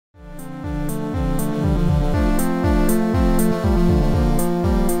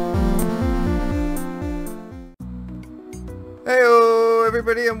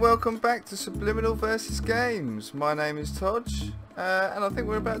everybody, and welcome back to Subliminal versus Games. My name is Todge, and I think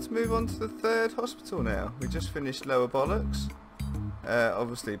we're about to move on to the third hospital now. We just finished Lower Bollocks,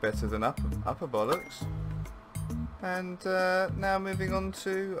 obviously better than Upper Bollocks, and now moving on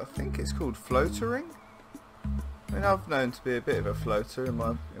to, I think it's called Floatering. I mean, I've known to be a bit of a floater in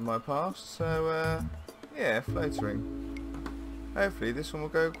my past, so yeah, Floatering. Hopefully this one will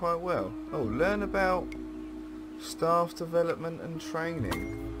go quite well. Oh, learn about staff development and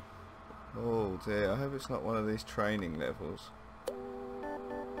training. Oh dear, I hope it's not one of these training levels.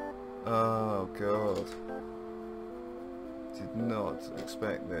 Oh god. Did not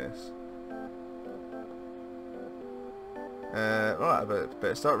expect this. Right, I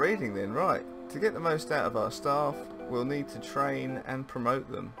better start reading then. Right, to get the most out of our staff, we'll need to train and promote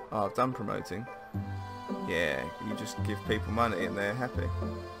them. Oh, I've done promoting. Yeah, you just give people money and they're happy.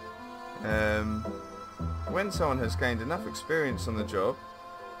 When someone has gained enough experience on the job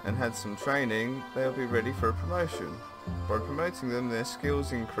and had some training, they'll be ready for a promotion. By promoting them, their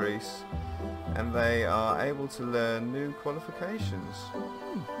skills increase and they are able to learn new qualifications.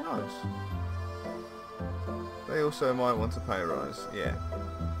 Nice. They also might want a pay rise. Yeah,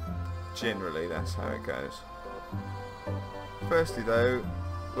 generally that's how it goes. Firstly though,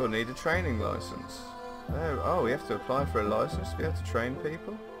 we'll need a training license. Oh, we have to apply for a license to be able to train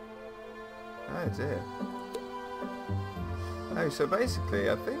people? Oh dear. Oh, so basically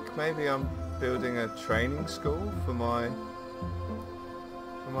I think maybe I'm building a training school for my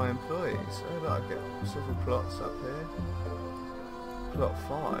employees. Oh look, I get several plots up here. Plot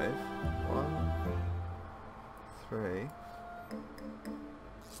 5. 1, 3.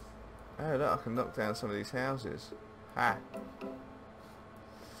 Oh look, I can knock down some of these houses. Ha!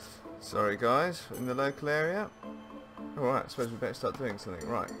 Sorry guys, in the local area. Alright, I suppose we better start doing something.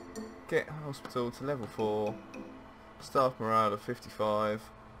 Right. Get hospital to level 4, staff morale of 55,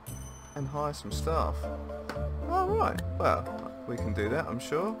 and hire some staff. Alright, well, we can do that, I'm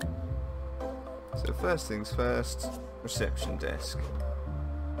sure. So first things first, reception desk.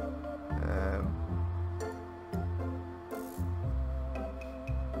 I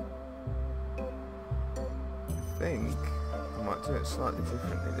think I might do it slightly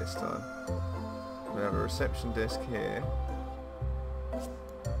differently this time. We have a reception desk here.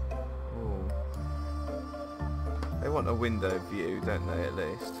 They want a window view, don't they, at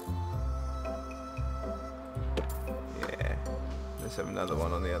least? Yeah. Let's have another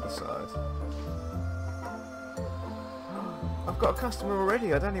one on the other side. I've got a customer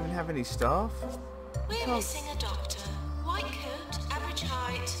already. I don't even have any staff. We're missing a doctor. White coat, average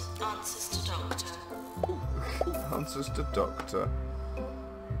height, answers to doctor. Answers to doctor.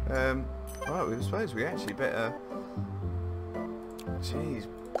 Right, I suppose we actually better... Jeez.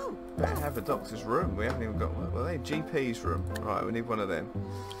 Better have a doctor's room. We haven't even got one. Well, they GP's room. Right, we need one of them.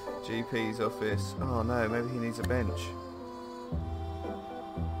 GP's office. Oh no, maybe he needs a bench.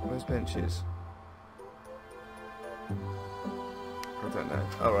 Where's benches? I don't know.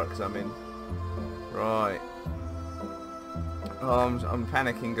 Oh right, because I'm in. Right. Oh, I'm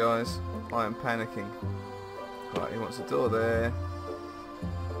panicking, guys. I am panicking. Right, he wants a door there.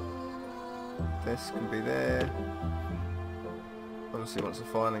 Desk can be there. Obviously wants a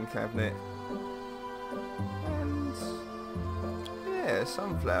filing cabinet. And yeah,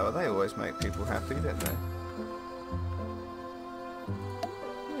 sunflower, they always make people happy, don't they?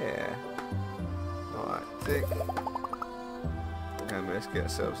 Yeah. Alright, tick. And let's get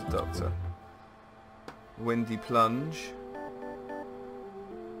ourselves a doctor. Wendy Plunge.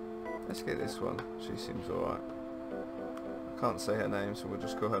 Let's get this one. She seems alright. I can't say her name, so we'll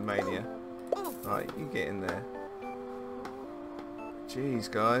just call her Mania. Right, you get in there. Jeez,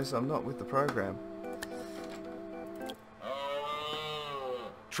 guys, I'm not with the program.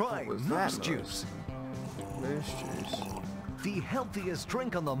 Try Moose Juice. Moose Juice. The healthiest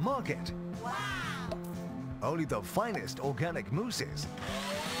drink on the market. Wow! Only the finest organic mooses.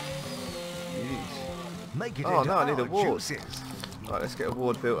 Jeez. Make it Oh into no, I need a our ward. juices. Right, let's get a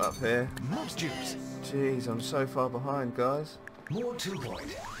ward built up here. Moose Juice. Jeez, I'm so far behind, guys. More 2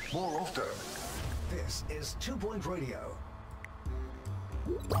 Point. More often. This is 2 Point Radio.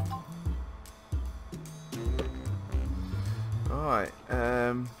 Right,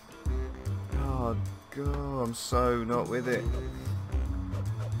 oh god, I'm so not with it.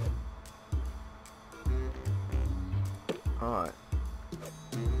 Alright.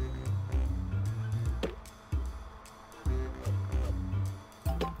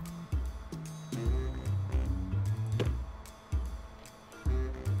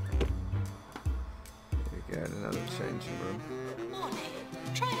 Here we go, another changing room. Morning.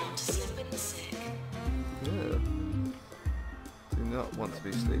 Try not to slip in the sick. Yeah. Do not want to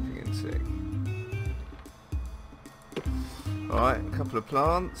be sleeping in sick. Alright, a couple of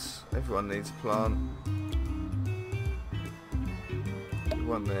plants. Everyone needs a plant.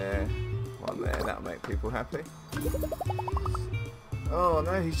 One there, that'll make people happy. Oh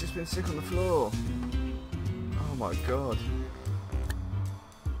no, he's just been sick on the floor. Oh my god.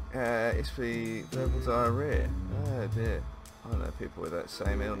 It's the verbal diarrhea. Oh dear. I know people with that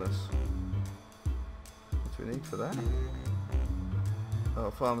same illness. What do we need for that? Oh,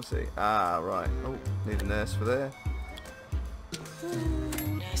 pharmacy. Ah, right. Oh, need a nurse for there.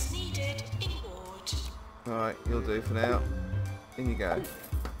 Nurse needed in ward. Alright, you'll do for now. In you go.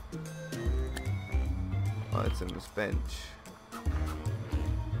 Items bench.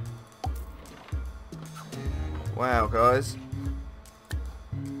 Wow, guys.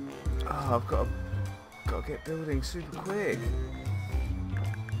 Oh, I've got to get building super quick.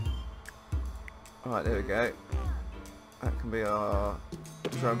 Alright, there we go. That can be our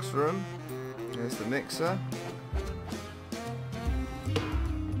drugs room. There's the mixer.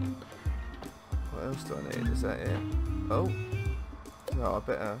 What else do I need? Is that it? Oh. Oh, I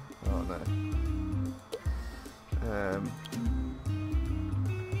better. Oh no.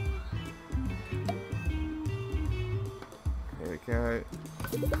 Here we go.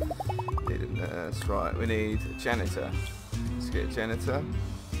 Need a nurse. Right, we need a janitor. Let's get a janitor.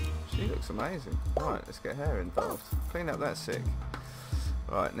 She looks amazing. Right, let's get her involved. Clean up that sick.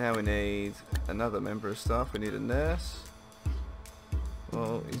 Right, now we need another member of staff. We need a nurse.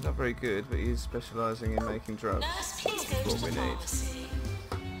 Well, he's not very good, but he's specialising in making drugs. Nurse, please go That's to what the we need. pharmacy.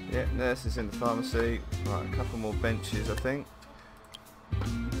 Yeah, nurse is in the pharmacy. Right, a couple more benches, I think.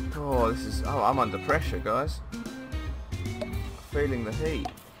 Oh, this is... Oh, I'm under pressure, guys. Feeling the heat.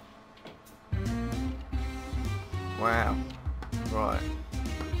 Wow. Right.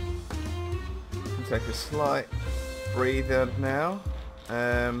 Can take a slight breather now.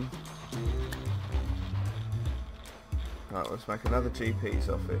 Right, let's make another GP's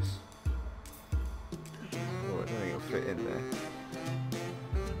office. Oh, I don't think it'll fit in there.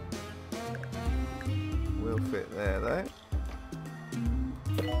 Will fit there though.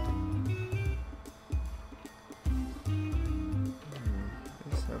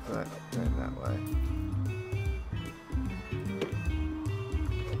 Let's have that going that way.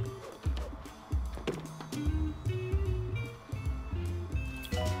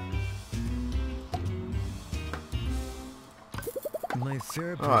 My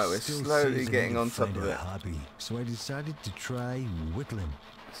therapist Alright, we're still slowly says I getting need to on top find of a it. hobby, so I decided to try whittling.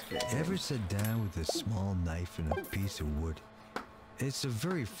 Let's get him. Ever sat down with a small knife and a piece of wood? It's a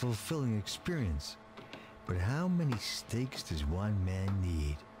very fulfilling experience. But how many steaks does one man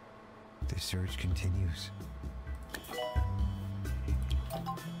need? The search continues.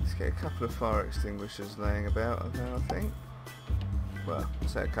 Let's get a couple of fire extinguishers laying about now, I think. Well,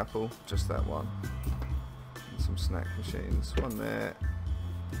 say a couple, just that one. And some snack machines. One there.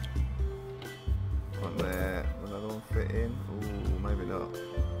 One there. Will another one fit in? Ooh, maybe not.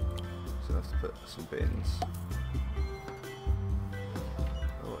 So I'll have to put some bins.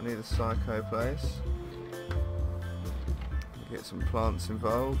 Oh, I need a psycho place. Get some plants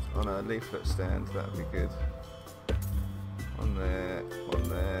involved on a leaflet stand, that would be good. One there, one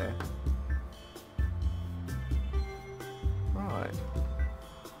there. Right.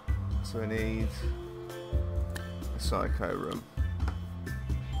 So we need a psycho room.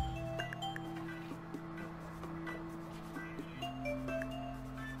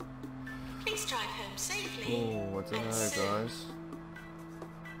 Please drive home safely. Oh, I don't and know, soon. guys.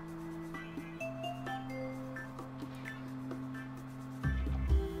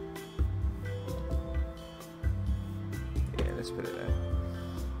 Yeah, let's put it there.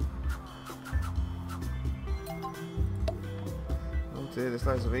 Oh dear, there's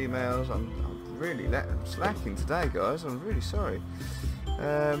loads of emails. I'm really slacking today, guys. I'm really sorry.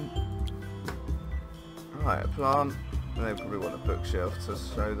 Right, a plant. They probably want a bookshelf to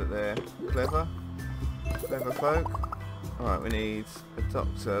show that they're clever folk. Alright, we need a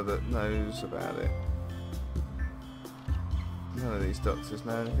doctor that knows about it. None of these doctors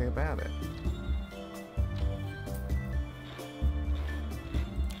know anything about it.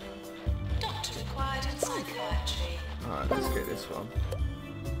 Doctor required in psychiatry. Alright, let's get this one.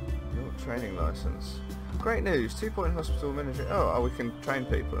 Your training license. Great news, 2 Point Hospital Ministry. Oh, we can train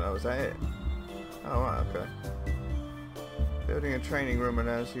people now, is that it? Oh, right, okay. Building a training room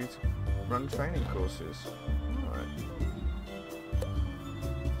allows you to run training courses. Alright.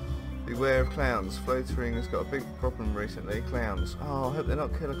 Beware of clowns. Floatering has got a big problem recently. Clowns. Oh, I hope they're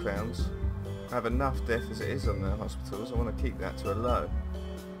not killer clowns. I have enough death as it is on the hospitals. I want to keep that to a low.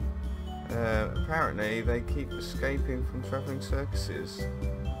 Apparently they keep escaping from travelling circuses.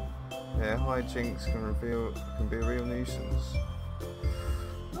 Their hijinks can be a real nuisance.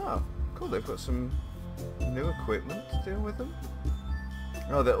 Oh, cool, they've got some new equipment to deal with them.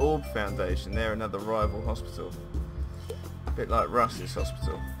 Oh, the Orb Foundation, they're another rival hospital. A bit like Russ's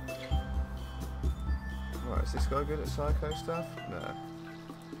hospital. Right, is this guy good at psycho stuff? No.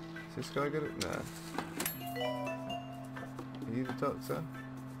 Is this guy good at... no. Are you the doctor?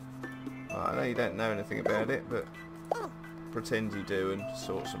 Oh, I know you don't know anything about it, but pretend you do and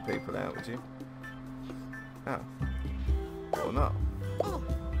sort some people out, would you? Oh. Or not.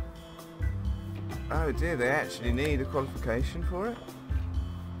 Oh dear, they actually need a qualification for it?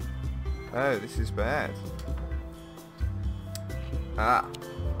 Oh, this is bad. Ah.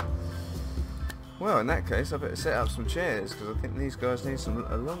 Well, in that case, I better set up some chairs, because I think these guys need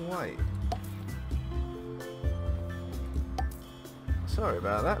a long wait. Sorry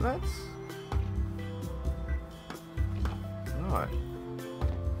about that, lads. Right.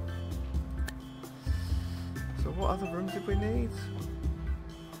 So what other room did we need?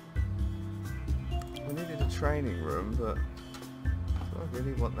 We needed a training room, but do I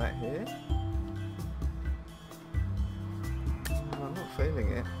really want that here? I'm not feeling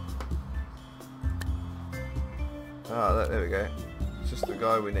it. Ah, look, there we go. It's just the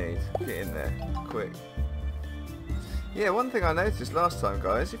guy we need. Get in there, quick. Yeah, one thing I noticed last time,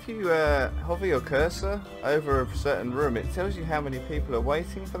 guys, if you hover your cursor over a certain room, it tells you how many people are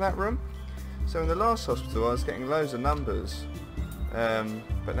waiting for that room. So in the last hospital I was getting loads of numbers,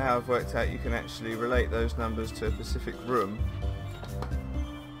 but now I've worked out you can actually relate those numbers to a specific room,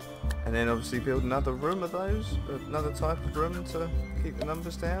 and then obviously build another room of those, another type of room to keep the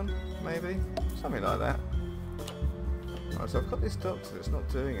numbers down, maybe, something like that. Right, so I've got this doctor that's not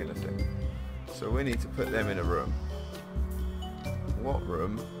doing anything, so we need to put them in a room. What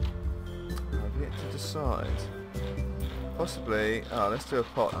room? I've yet to decide. Possibly. Oh, let's do a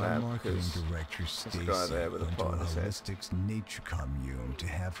pot lab, because there's a guy there with a pot in his head. Holistics nature commune to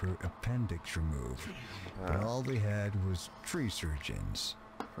have her appendix removed, but all they had was tree surgeons.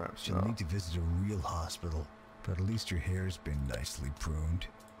 Perhaps She'll not. need to visit a real hospital, but at least her hair's been nicely pruned.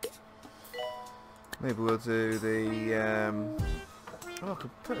 Maybe we'll do the. Oh, I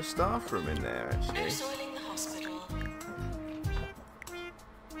could put a staff room in there No actually. soiling the hospital.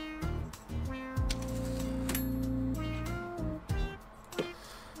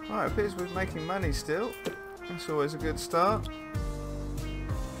 Right, it appears we're making money still. That's always a good start.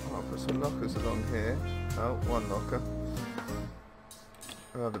 Oh, I'll put some lockers along here. Oh, one locker.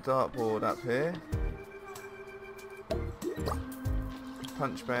 We'll have a dartboard up here.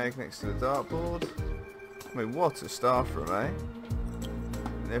 Punch bag next to the dartboard. I mean, what a staff room, eh?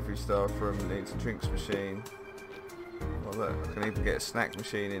 And every staff room needs a drinks machine. Well, look, I can even get a snack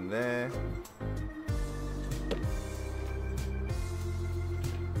machine in there.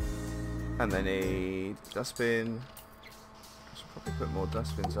 And they need dustbin. I should probably put more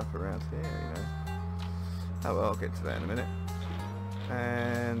dustbins up around here, you know. Oh well, I'll get to that in a minute.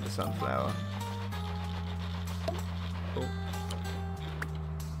 And the sunflower. Oh.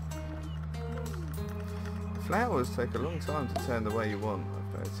 Flowers take a long time to turn the way you want,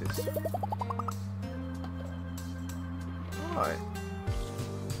 I've noticed. Right.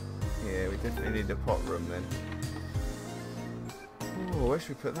 Yeah, we definitely need a pot room then. Oh, where should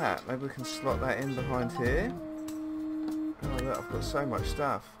we put that? Maybe we can slot that in behind here. Oh look, I've got so much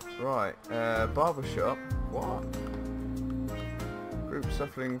stuff. Right, barbershop. What? Group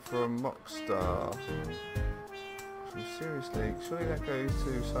suffering from Mockstar. Seriously, surely that goes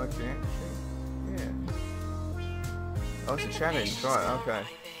to psychiatry? Yeah. Oh, it's a challenge, right, okay.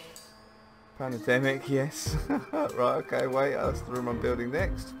 Pandemic, yes. Right, okay, wait, that's the room I'm building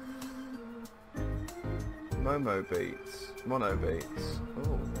next. Mono beats.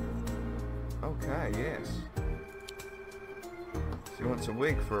 Oh. Okay, yes. She wants a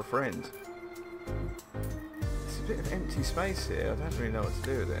wig for a friend. It's a bit of empty space here. I don't really know what to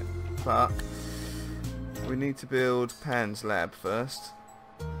do with it. But we need to build Pan's lab first.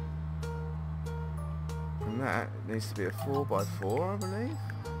 And that needs to be a 4x4, I believe.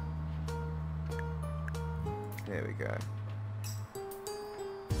 There we go.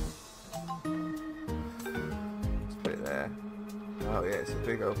 Let's put it there. Oh yeah, it's a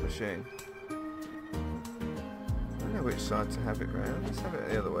big old machine. I don't know which side to have it round. Let's have it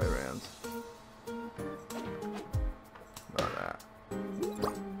the other way around. Like that.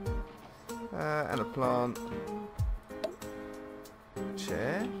 And a plant. A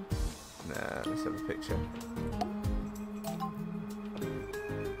chair. Nah, let's have a picture.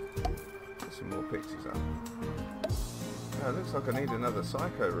 Put some more pictures up. Oh, it looks like I need another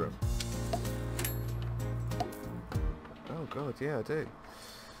psycho room. god, yeah, I do.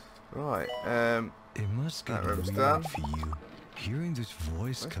 Right, It must get that room's weird done. for you, hearing this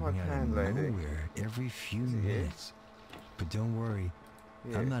voice Where's coming my out of pan lady? nowhere every few Is it here? minutes. But don't worry,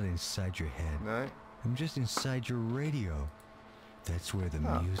 Yeah. I'm not inside your head. No? I'm just inside your radio. That's where the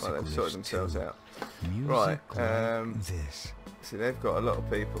Oh, music well, they've lives sorted themselves too. out. Music Right, like this. See, they've got a lot of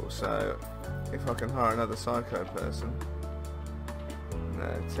people, so if I can hire another psycho person...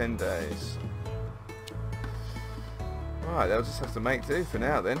 No, 10 days. Right, they'll just have to make do for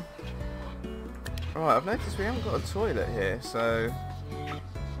now then. Right, I've noticed we haven't got a toilet here, so...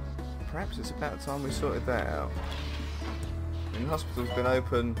 Perhaps it's about time we sorted that out. I mean, the hospital's been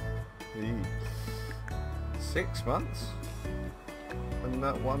open... 6 months? And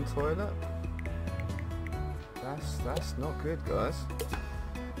not one toilet? That's not good, guys.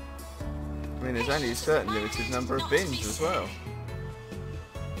 I mean, there's only a certain limited number of bins as well.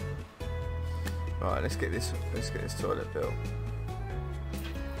 Right, let's get this toilet built.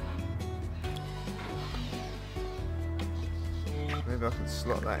 Maybe I can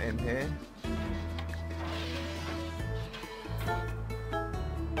slot that in here.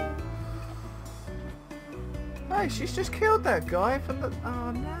 Hey, she's just killed that guy from the...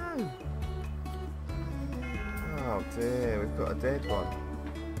 Oh no! Oh dear, we've got a dead one.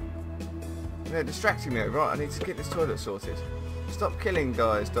 They're distracting me. Right, I need to get this toilet sorted. Stop killing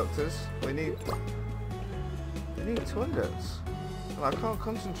guys, doctors. We need toilets. Well, I can't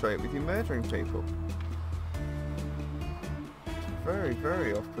concentrate with you murdering people. Very,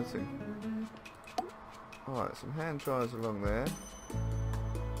 very off-putting. Alright, some hand dryers along there.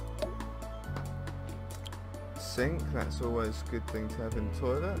 Sink, that's always a good thing to have in the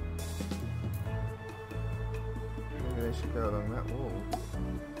toilet. Maybe they should go along that wall.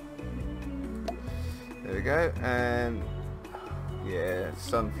 There we go, and yeah,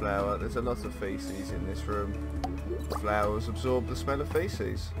 sunflower. There's a lot of feces in this room. Flowers absorb the smell of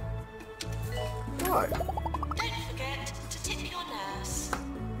feces. Right. Don't forget to tip your nurse.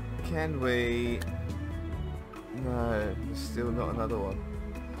 Can we... No, there's still not another one.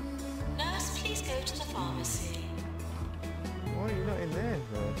 Nurse, please go to the pharmacy. Why are you not in there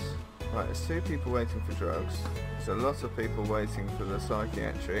first? Right, there's 2 people waiting for drugs. There's a lot of people waiting for the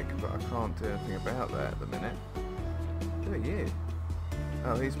psychiatric, but I can't do anything about that at the minute. Who are you?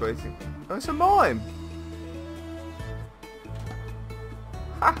 Oh, he's waiting. Oh, it's a mime!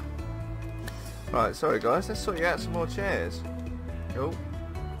 Ha! Right, sorry guys, let's sort you out some more chairs. Oh.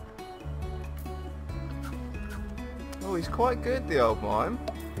 Oh, he's quite good, the old mime.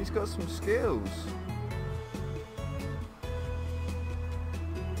 He's got some skills.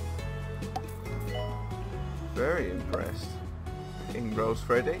 Very impressed. In rolls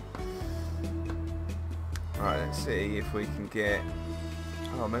Freddy. Right, let's see if we can get...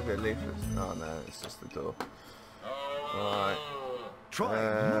 Oh, maybe a leaflet. Oh no, it's just the door. Right.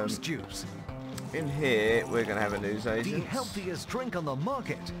 Try Moose Juice, In here, we're going to have a news the agent. healthiest drink on the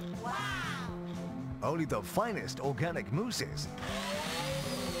market. Only the finest organic mooses.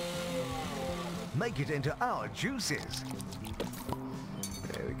 Make it into our juices.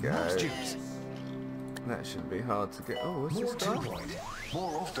 There we go. Moose Juice. That shouldn't be hard to get. Oh, what's More this guy? 2 point.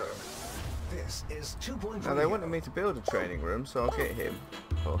 More often. This is 2 point. Now, they wanted me to build a training room, so I'll get him.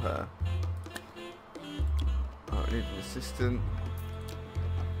 Or her. Oh, I need an assistant.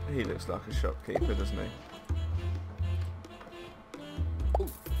 He looks like a shopkeeper, doesn't he?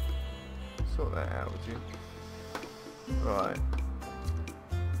 Sort that out, would you? Right.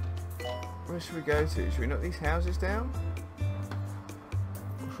 Where should we go to? Should we knock these houses down?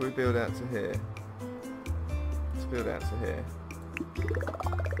 Or should we build out to here? Let's build out to here.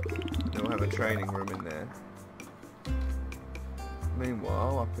 Then we'll have a training room in there.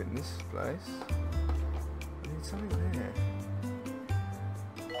 Meanwhile, up in this place, I need something there.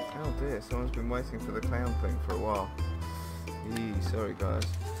 Oh dear, someone's been waiting for the clown thing for a while. Eee, sorry guys.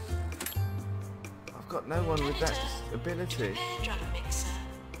 I've got no one with that ability. Prepare drug mixer.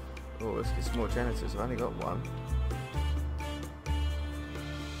 Oh, let's get some more janitors. I've only got one.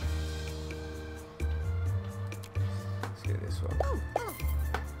 Let's get this one.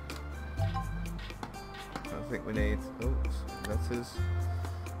 I think we need... Oops, letters.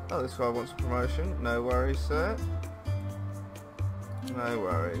 Oh, this guy wants a promotion. No worries, sir. No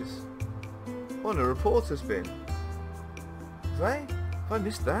worries. Oh, and a reporter's bin. Have they? Have I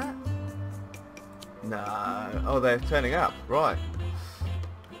missed that? No. Oh, they're turning up. Right.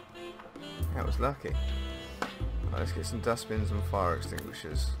 That was lucky. Right, let's get some dustbins and fire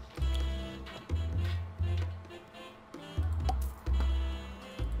extinguishers.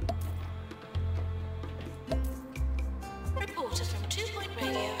 Reporter from 2 Point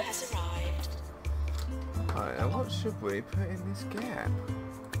Radio has arrived. Right, now what What should we put in this gap?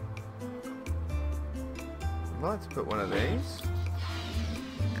 I'd like to put one of these.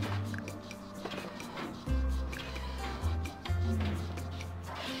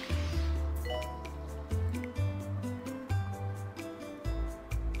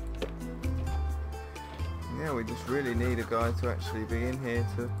 Yeah, we just really need a guy to actually be in here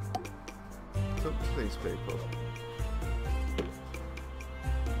to talk to these people.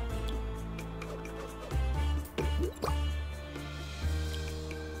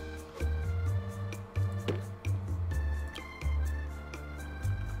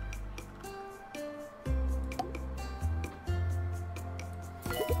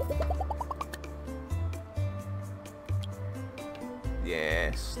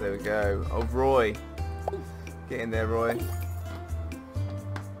 Yes, there we go. Oh, Roy. Get in there, Roy.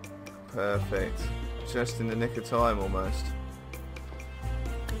 Perfect. Just in the nick of time, almost.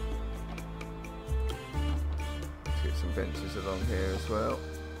 Let's get some benches along here as well.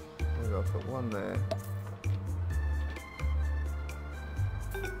 We've got to put one there.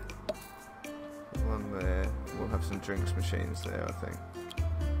 One there. We'll have some drinks machines there, I think.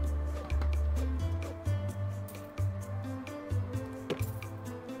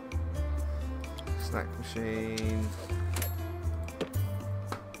 Snack machine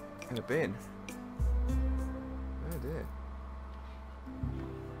and a bin. Oh dear.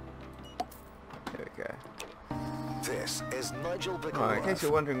 There we go. This is Nigel Right, in Bickleworth case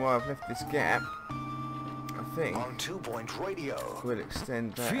you're wondering why I've left this gap, I think on 2 Point Radio. we'll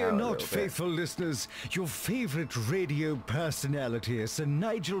extend that Fear out a not, little faithful listeners. Your favorite radio personality, Sir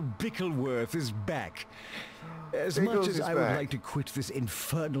Nigel Bickleworth, is back. As Biggles much as is I would back. like to quit this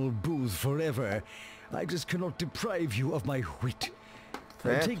infernal booth forever, I just cannot deprive you of my wit.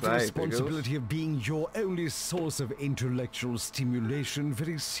 Fair I take the play, responsibility of being your only source of intellectual stimulation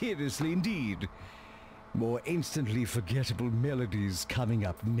very seriously indeed. More instantly forgettable melodies coming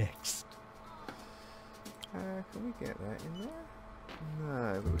up next. Can we get that in there?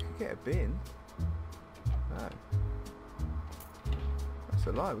 No, but we could get a bin. No. That's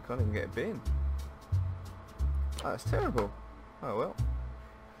a lie, we can't even get a bin. Oh, that's terrible. Oh well.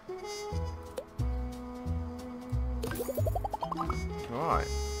 Right.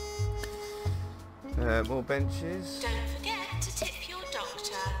 More benches. Don't forget to tip your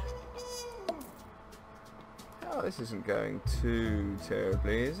doctor. Oh, this isn't going too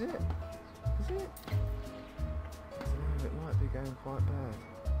terribly, is it? Is it? Oh, it might be going quite bad.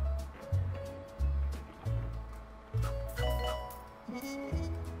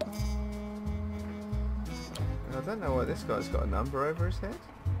 I don't know why this guy's got a number over his head.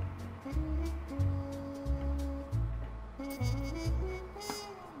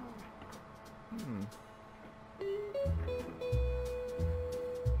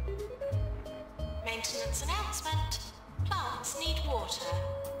 Maintenance announcement. Plants need water.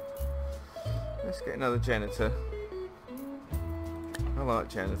 Let's get another janitor. I like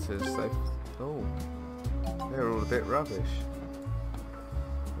janitors. Oh, they're all a bit rubbish.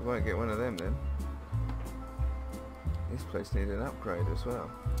 We won't get one of them then. This place needs an upgrade as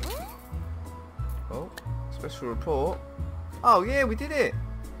well. Oh, special report. Oh yeah, we did it.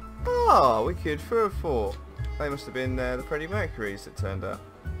 Oh, we killed 3 or 4. They must have been the Freddie Mercurys that turned up.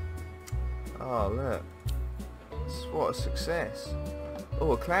 Oh look, what a success.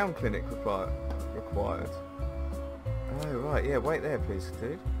 Oh, a clown clinic required. Oh right, yeah, wait there please,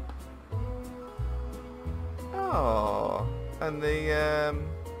 dude. Oh, and the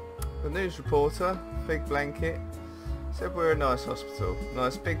news reporter, big blanket, said we're a nice hospital.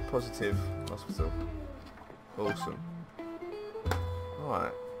 Nice big positive hospital. Awesome.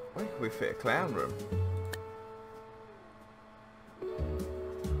 Right, where can we fit a clown room?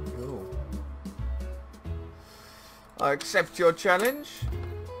 Cool. I accept your challenge.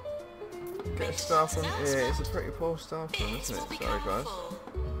 Get a staff room. Yeah, it's a pretty poor staff room, Bits isn't will it? Sorry become guys. full.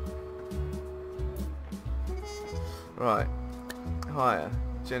 Right. Hire.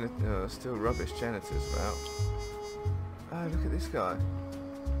 Still rubbish janitors about. Oh, look at this guy.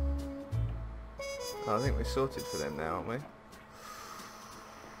 Oh, I think we're sorted for them now, aren't we?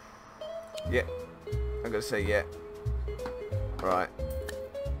 Yep. I'm gonna say yeah. Right.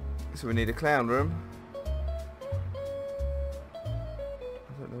 So we need a clown room. I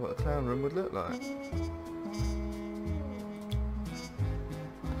don't know what a clown room would look like.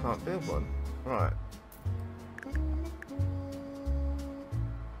 Can't build one. Right.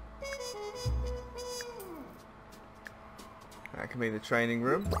 That can be the training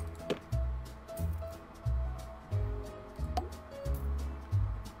room.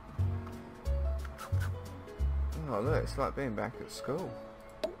 Oh look, it's like being back at school.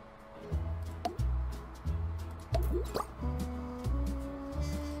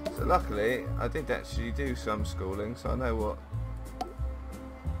 But luckily, I did actually do some schooling, so I know what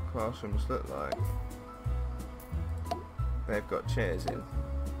classrooms look like. They've got chairs in,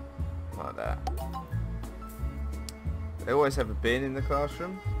 like that. They always have a bin in the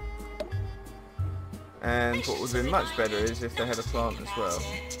classroom. And what would have been much better is if they had a plant as well,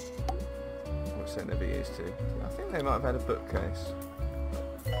 which they never used to. I think they might have had a bookcase.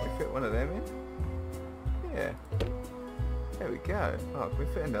 Can we fit one of them in? Yeah. There we go. Oh, can we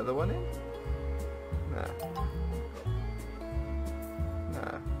fit another one in? No.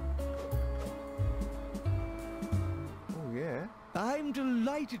 No. Oh yeah. I'm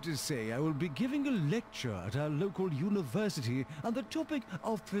delighted to say I will be giving a lecture at our local university on the topic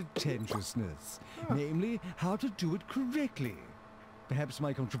of pretentiousness, namely how to do it correctly. Perhaps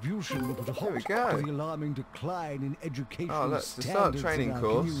my contribution will put a halt go. to the alarming decline in educational look, the start standards training in our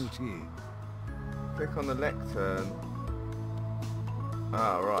course. community. Click on the lectern.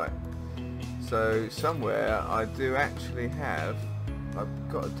 Ah, right. So somewhere I do actually have. I've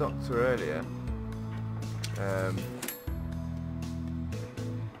got a doctor earlier.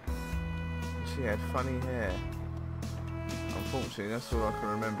 She had funny hair. Unfortunately, that's all I can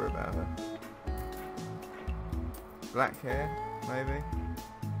remember about her. Black hair, maybe.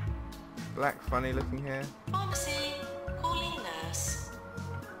 Black, funny-looking hair. Pharmacy, calling nurse.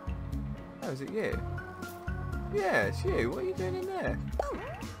 Oh, is it you? Yeah, it's you. What are you doing in there?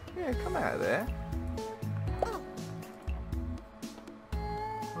 Yeah, come out of there.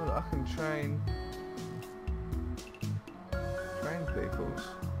 Well, I can train peoples.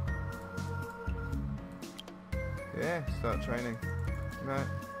 Yeah, start training. No.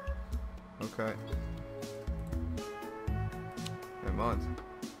 Okay. Never mind.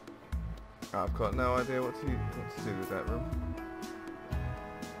 I've got no idea what to do with that room.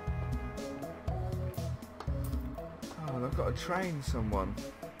 Oh, and I've got to train someone.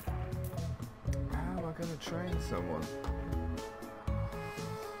 How am I going to train someone?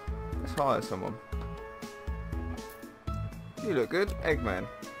 Let's hire someone. You look good, Eggman.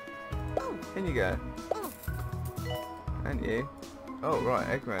 In you go. And you. Oh right,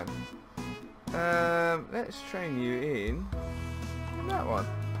 Eggman. Let's train you in that one.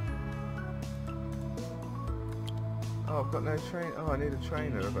 Oh, I've got no train. Oh, I need a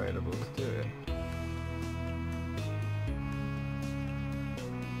trainer available to do it.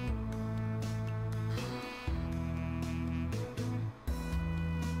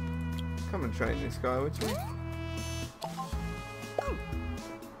 Come and train this guy, would you?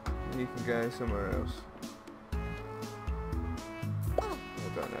 And you can go somewhere else. I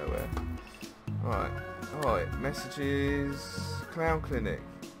don't know where. Right. Alright, messages. Clown Clinic.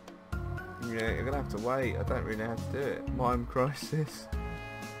 Yeah, you're gonna have to wait. I don't really know how to do it. Mime Crisis.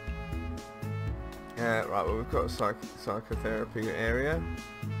 Right, well, we've got a psychotherapy area.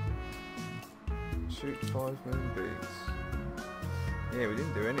 Shoot 5 million beats. Yeah, we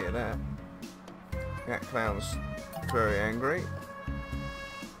didn't do any of that. That clown's very angry.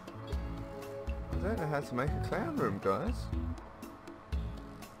 I don't know how to make a clown room, guys.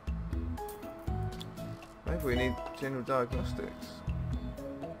 Maybe we need general diagnostics.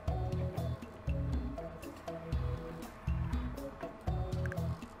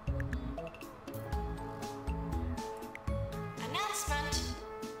 Announcement.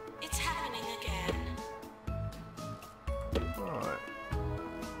 It's happening again. Right.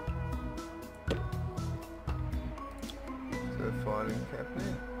 So a filing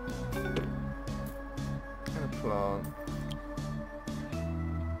cabinet. And a plant.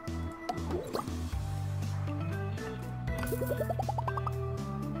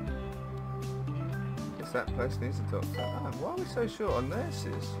 Guess that place needs a doctor. Oh, why are we so short on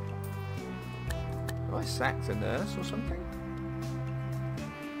nurses? Have I sacked a nurse or something?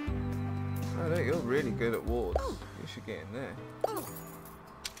 Oh look, you're really good at wards. You should get in there.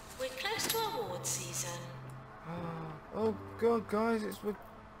 We're close to award season. Oh god, guys, it's with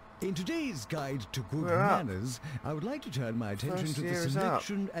In today's guide to good We're up. manners, I would like to turn my attention First to the year is up.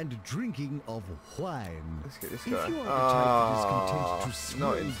 selection and drinking of wine. Let's get this If guy. you are the type that is content to Not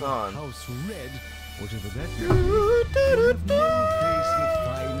swirl in the time. house red, whatever that means, you have no place in a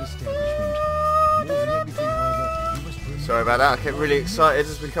fine establishment. More than anything, however, you must remember Sorry about that, I get really excited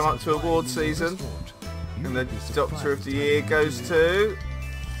as we come up to award season. And the Doctor of the Year goes to...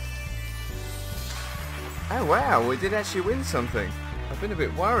 Oh wow, we did actually win something. I've been a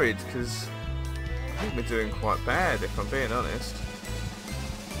bit worried because I think we're doing quite bad if I'm being honest.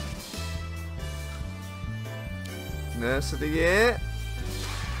 Nurse of the Year.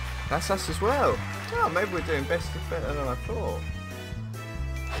 That's us as well. Oh, maybe we're doing better than I thought.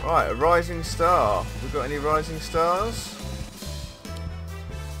 Right, a rising star. We got any rising stars?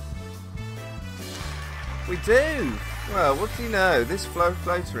 We do! Well, what do you know? This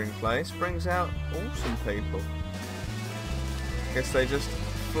floatering place brings out awesome people. Guess they just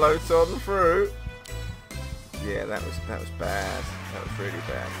float on through. Yeah, that was bad. That was really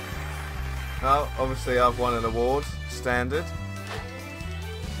bad. Oh, obviously I've won an award. Standard.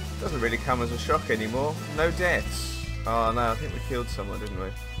 Doesn't really come as a shock anymore. No deaths. Oh no, I think we killed someone, didn't we?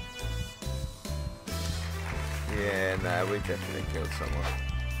 Yeah, no, we definitely killed someone.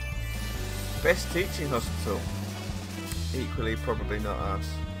 Best teaching hospital. Equally, probably not us.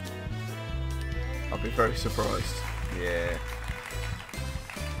 I'll be very surprised. Yeah.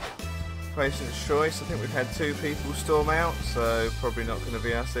 Patient's choice. I think we've had 2 people storm out, so probably not going to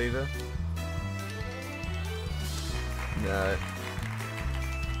be us either. No.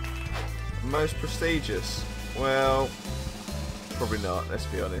 Most prestigious. Well, probably not. Let's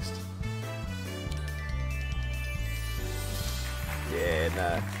be honest. Yeah,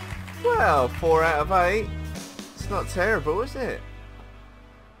 no. Well, 4 out of 8. It's not terrible, is it?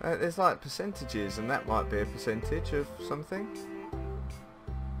 There's like percentages, and that might be a percentage of something.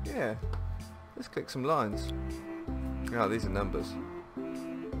 Yeah. Let's click some lines. Oh, these are numbers.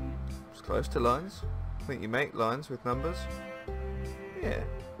 It's close to lines. I think you make lines with numbers. Yeah.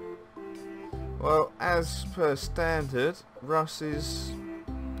 Well, as per standard, Russ is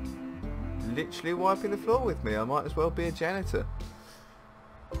literally wiping the floor with me. I might as well be a janitor.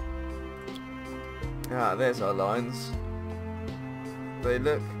 Ah, there's our lines. They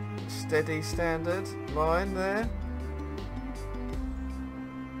look steady standard line there.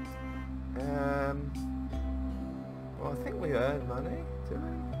 Well, I think we earn money, do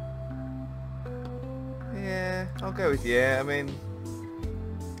we? Yeah, I'll go with yeah. I mean,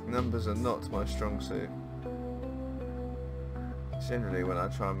 numbers are not my strong suit. Generally, when I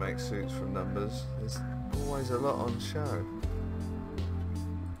try and make suits from numbers, there's always a lot on show.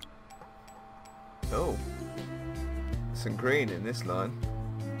 Oh, some green in this line,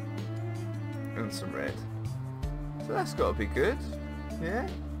 and some red. So that's got to be good, yeah?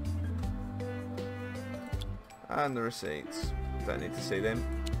 And the receipts. Don't need to see them.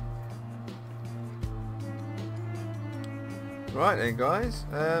 Right then, guys.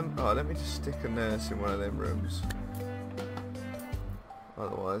 Oh, let me just stick a nurse in one of them rooms.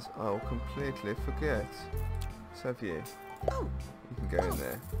 Otherwise, I'll completely forget. So have you. You can go in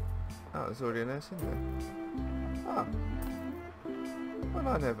there. Oh, there's already a nurse in there. Ah. Well,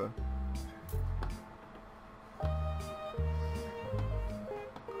 I never.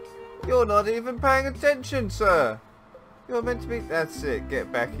 You're not even paying attention, sir. You're meant to be... That's it.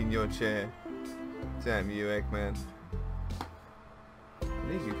 Get back in your chair. Damn you, Eggman.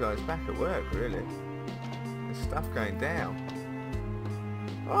 I need you guys back at work, really. There's stuff going down.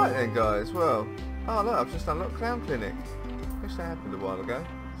 Alright then, guys. Well... Oh, look. I've just unlocked Clown Clinic. Wish that happened a while ago.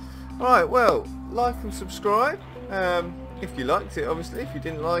 Alright, well, like and subscribe if you liked it, obviously. If you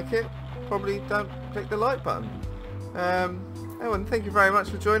didn't like it, probably don't click the like button. Everyone, thank you very much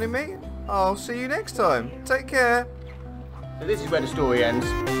for joining me. I'll see you next time. Take care. So this is where the story ends.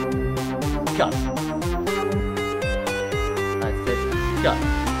 Cut. That's it. Cut.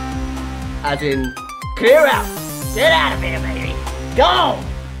 As in, clear out. Get out of here, baby. Go!